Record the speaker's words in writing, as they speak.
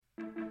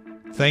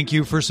Thank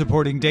you for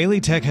supporting Daily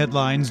Tech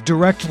Headlines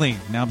directly.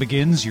 Now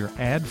begins your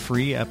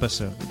ad-free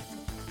episode.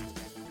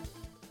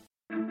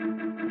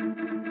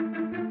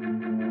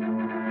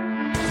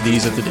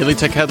 These are the Daily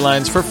Tech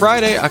Headlines for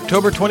Friday,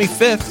 October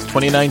 25th,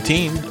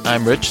 2019.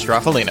 I'm Rich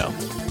Straffolino.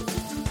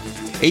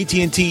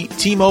 AT&T,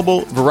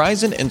 T-Mobile,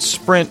 Verizon, and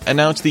Sprint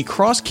announced the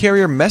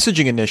Cross-Carrier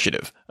Messaging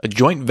Initiative, a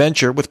joint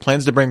venture with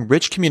plans to bring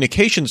Rich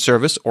Communication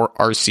Service, or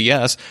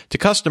RCS, to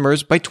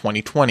customers by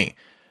 2020.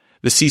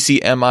 The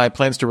CCMI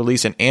plans to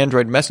release an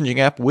Android messaging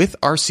app with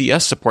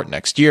RCS support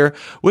next year,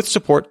 with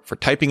support for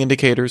typing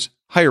indicators,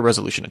 higher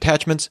resolution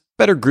attachments,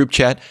 better group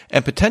chat,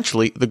 and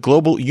potentially the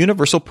global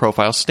universal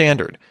profile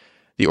standard.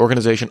 The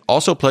organization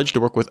also pledged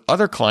to work with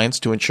other clients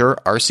to ensure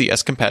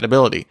RCS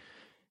compatibility.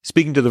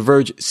 Speaking to The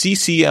Verge,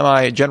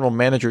 CCMI General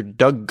Manager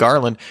Doug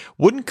Garland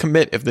wouldn't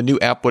commit if the new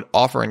app would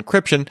offer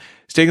encryption,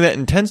 stating that it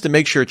intends to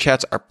make sure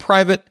chats are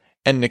private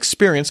and an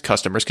experience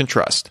customers can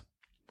trust.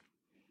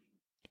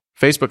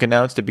 Facebook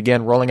announced it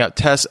began rolling out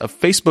tests of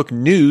Facebook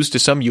News to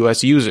some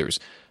U.S. users.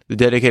 The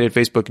dedicated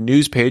Facebook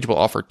News page will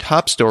offer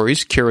top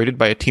stories curated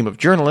by a team of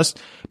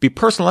journalists, be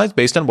personalized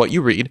based on what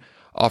you read,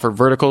 offer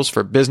verticals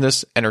for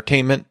business,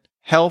 entertainment,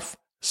 health,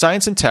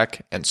 science and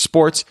tech, and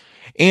sports,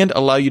 and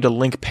allow you to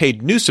link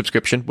paid news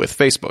subscription with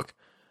Facebook.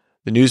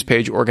 The news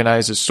page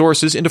organizes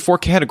sources into 4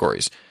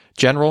 categories: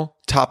 general,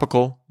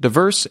 topical,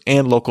 diverse,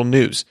 and local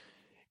news.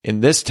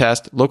 In this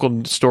test,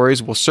 local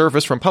stories will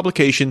surface from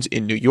publications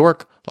in New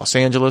York, Los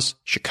Angeles,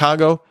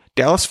 Chicago,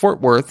 Dallas-Fort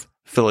Worth,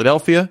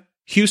 Philadelphia,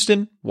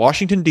 Houston,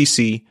 Washington,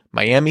 D.C.,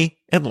 Miami,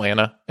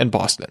 Atlanta, and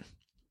Boston.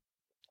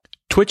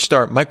 Twitch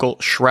star Michael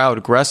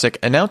Shroud-Gressick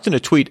announced in a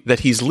tweet that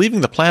he's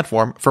leaving the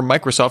platform for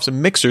Microsoft's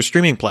Mixer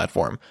streaming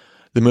platform.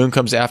 The move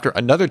comes after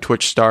another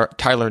Twitch star,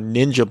 Tyler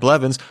Ninja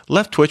Blevins,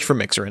 left Twitch for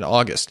Mixer in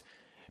August.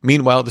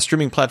 Meanwhile, the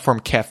streaming platform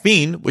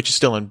Caffeine, which is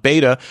still in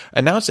beta,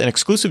 announced an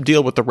exclusive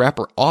deal with the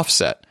rapper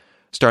Offset.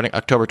 Starting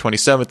October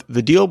 27th,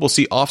 the deal will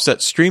see Offset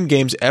stream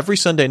games every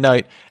Sunday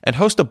night and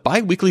host a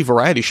bi-weekly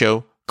variety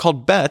show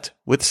called Bet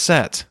with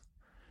Set.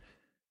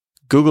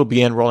 Google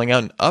began rolling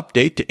out an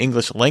update to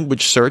English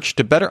language search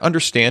to better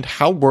understand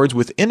how words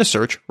within a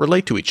search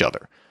relate to each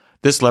other.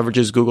 This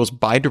leverages Google's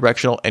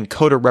bidirectional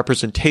encoder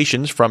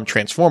representations from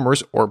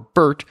Transformers, or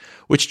BERT,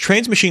 which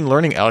trains machine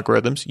learning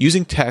algorithms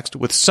using text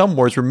with some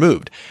words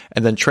removed,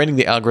 and then training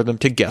the algorithm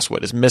to guess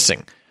what is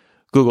missing.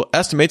 Google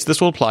estimates this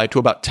will apply to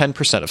about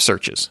 10% of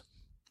searches.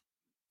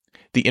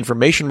 The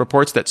Information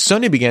reports that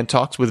Sony began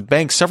talks with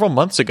banks several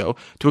months ago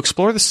to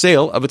explore the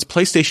sale of its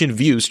PlayStation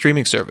Vue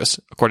streaming service,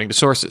 according to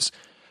sources.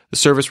 The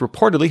service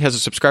reportedly has a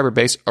subscriber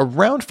base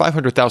around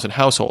 500,000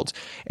 households,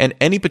 and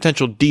any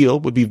potential deal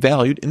would be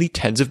valued in the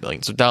tens of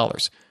millions of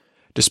dollars.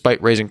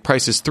 Despite raising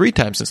prices 3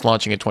 times since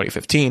launching in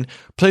 2015,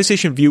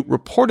 PlayStation Vue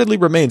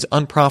reportedly remains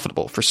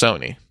unprofitable for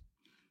Sony.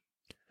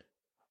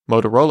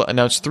 Motorola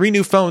announced 3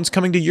 new phones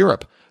coming to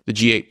Europe: the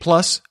G8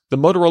 Plus, the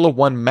Motorola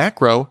One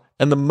Macro,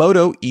 and the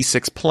Moto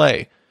E6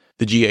 Play.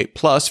 The G8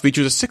 Plus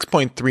features a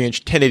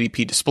 6.3-inch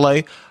 1080p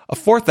display, a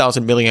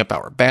 4,000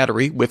 mAh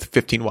battery with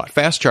 15-watt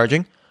fast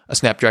charging, a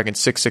Snapdragon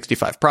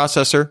 665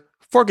 processor,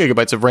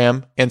 4GB of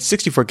RAM, and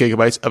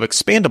 64GB of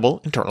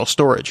expandable internal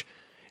storage.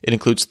 It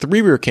includes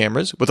 3 rear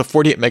cameras with a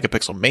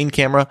 48-megapixel main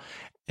camera,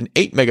 an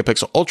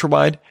 8-megapixel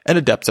ultrawide, and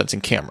a depth-sensing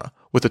camera,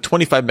 with a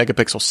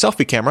 25-megapixel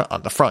selfie camera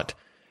on the front.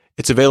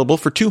 It's available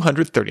for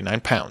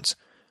 £239.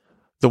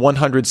 The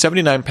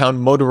 179-pound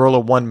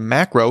Motorola One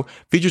Macro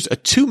features a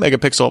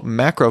 2-megapixel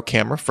macro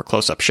camera for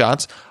close-up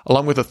shots,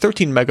 along with a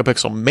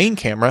 13-megapixel main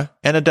camera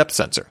and a depth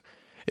sensor.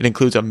 It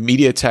includes a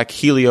MediaTek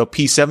Helio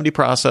P70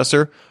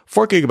 processor,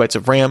 4GB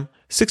of RAM,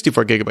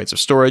 64GB of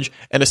storage,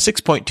 and a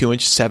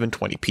 6.2-inch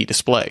 720p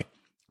display.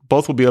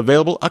 Both will be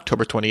available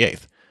October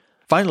 28th.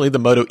 Finally, the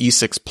Moto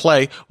E6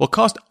 Play will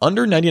cost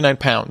under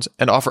 £99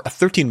 and offer a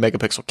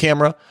 13-megapixel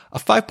camera, a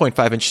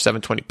 5.5-inch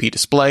 720p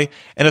display,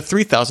 and a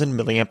 3,000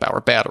 mAh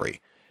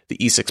battery. The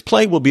E6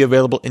 Play will be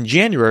available in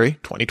January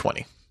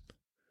 2020.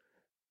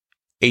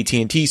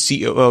 AT&T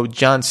COO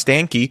John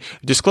Stankey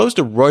disclosed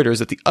to Reuters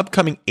that the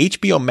upcoming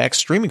HBO Max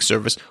streaming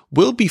service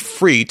will be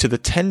free to the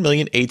 10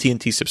 million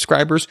AT&T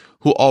subscribers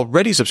who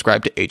already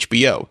subscribe to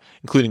HBO,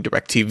 including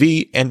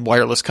DirecTV and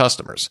wireless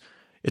customers.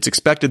 It's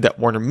expected that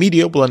Warner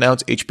Media will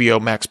announce HBO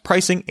Max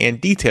pricing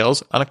and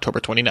details on October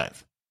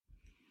 29th.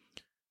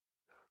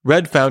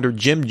 Red founder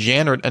Jim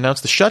Jannard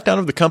announced the shutdown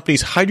of the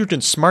company's hydrogen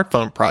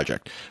smartphone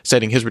project,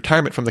 citing his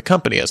retirement from the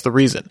company as the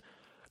reason.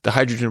 The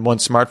Hydrogen One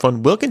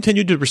smartphone will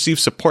continue to receive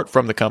support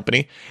from the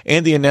company,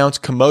 and the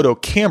announced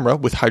Komodo camera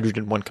with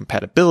Hydrogen One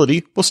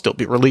compatibility will still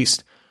be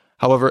released.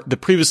 However, the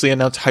previously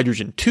announced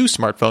Hydrogen 2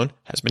 smartphone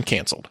has been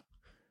canceled.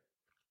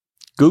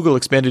 Google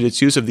expanded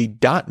its use of the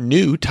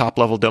 .new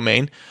top-level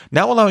domain,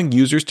 now allowing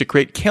users to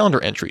create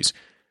calendar entries.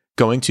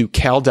 Going to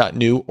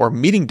cal.new or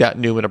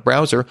meeting.new in a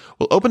browser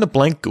will open a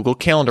blank Google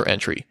Calendar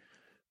entry.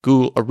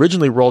 Google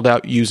originally rolled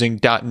out using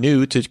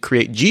 .new to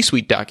create G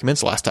Suite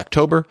documents last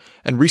October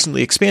and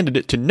recently expanded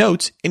it to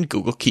Notes in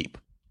Google Keep.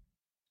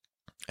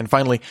 And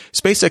finally,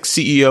 SpaceX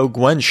CEO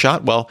Gwen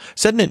Shotwell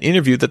said in an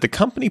interview that the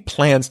company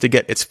plans to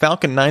get its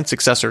Falcon 9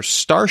 successor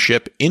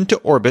Starship into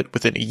orbit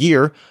within a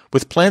year,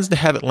 with plans to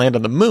have it land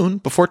on the moon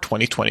before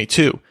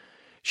 2022.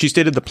 She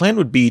stated the plan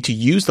would be to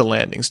use the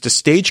landings to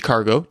stage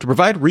cargo to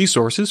provide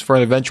resources for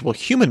an eventual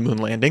human moon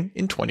landing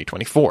in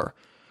 2024.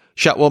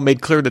 Shotwell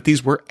made clear that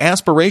these were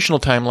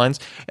aspirational timelines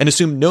and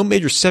assumed no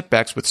major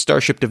setbacks with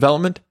Starship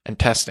development and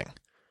testing.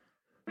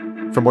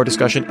 For more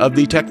discussion of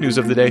the tech news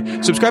of the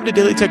day, subscribe to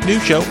Daily Tech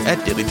News Show at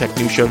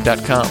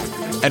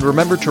dailytechnewsshow.com. And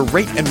remember to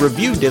rate and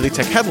review Daily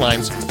Tech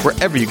Headlines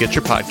wherever you get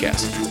your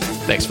podcasts.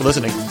 Thanks for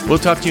listening. We'll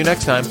talk to you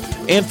next time.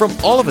 And from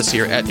all of us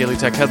here at Daily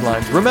Tech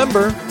Headlines,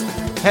 remember,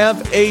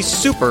 have a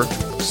super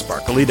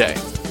sparkly day.